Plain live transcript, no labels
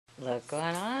Look what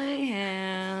I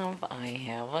have. I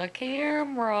have a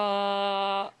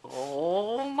camera.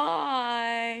 Oh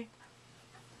my.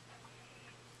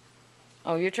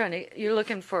 Oh, you're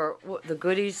looking for the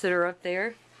goodies that are up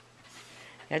there?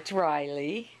 That's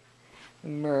Rylee,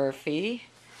 Murphy,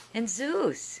 and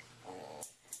Zeus.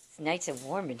 It's nice and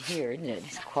warm in here, isn't it?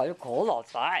 It's quite cold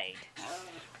outside.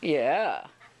 Yeah.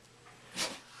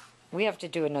 We have to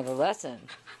do another lesson.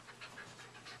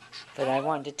 But I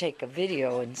wanted to take a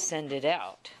video and send it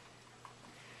out.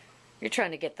 You're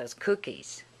trying to get those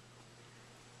cookies.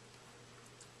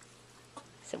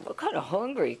 So we're kind of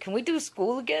hungry. Can we do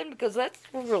school again? Because that's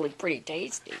really pretty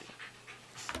tasty.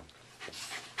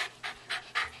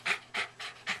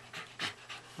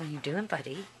 What are you doing,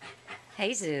 buddy?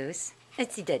 Hey, Zeus.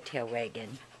 Let's see that tail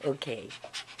wagging. Okay.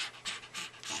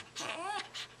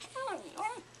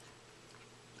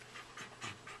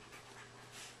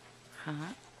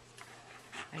 Huh?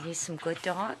 Are you some good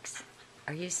dogs?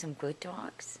 Are you some good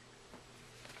dogs?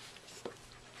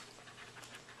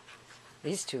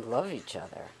 These two love each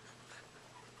other.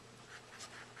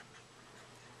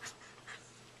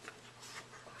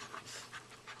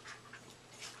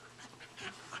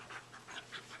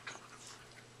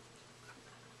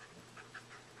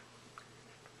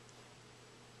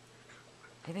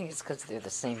 I think it's because they're the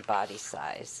same body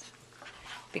size.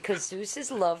 Because Zeus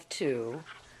is loved too.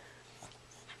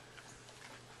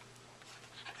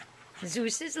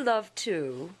 Zeus is loved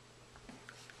too.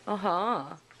 Uh-huh.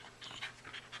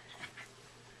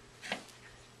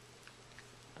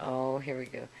 Oh, here we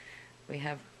go. We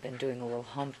have been doing a little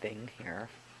humping here.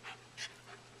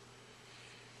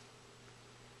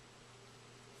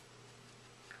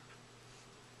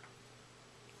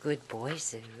 Good boy,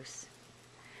 Zeus.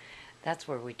 That's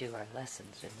where we do our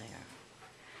lessons, in there.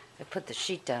 I put the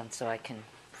sheet down so I can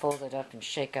fold it up and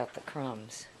shake out the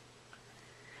crumbs.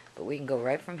 But we can go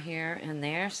right from here and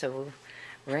there, so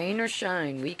rain or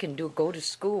shine, we can go to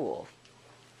school.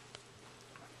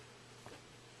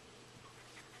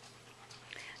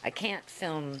 I can't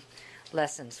film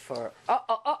lessons for...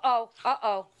 Uh-oh,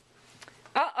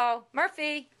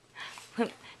 Murphy!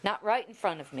 Not right in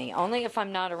front of me, only if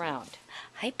I'm not around.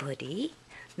 Hi, buddy.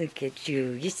 Look at you.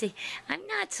 You say, I'm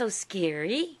not so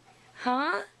scary.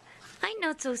 Huh? I'm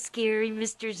not so scary,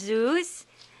 Mr. Zeus.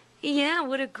 Yeah,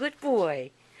 what a good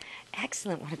boy.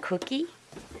 Excellent. Want a cookie?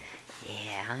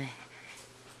 Yeah.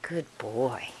 Good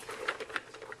boy.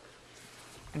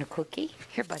 Want a cookie?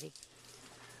 Here, buddy.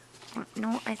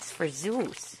 No, it's for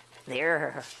Zeus.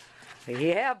 There.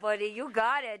 Yeah, buddy, you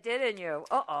got it, didn't you?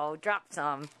 Uh-oh, dropped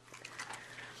some.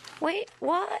 Wait,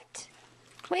 what?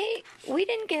 Wait, we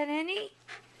didn't get any?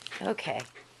 Okay.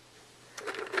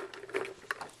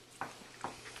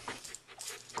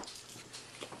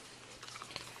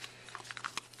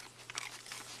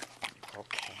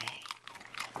 Okay.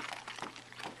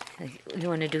 You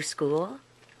want to do school?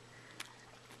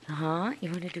 Uh-huh,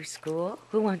 you want to do school?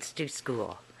 Who wants to do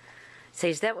school? Say,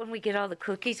 is that when we get all the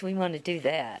cookies? We want to do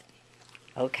that.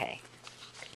 Okay.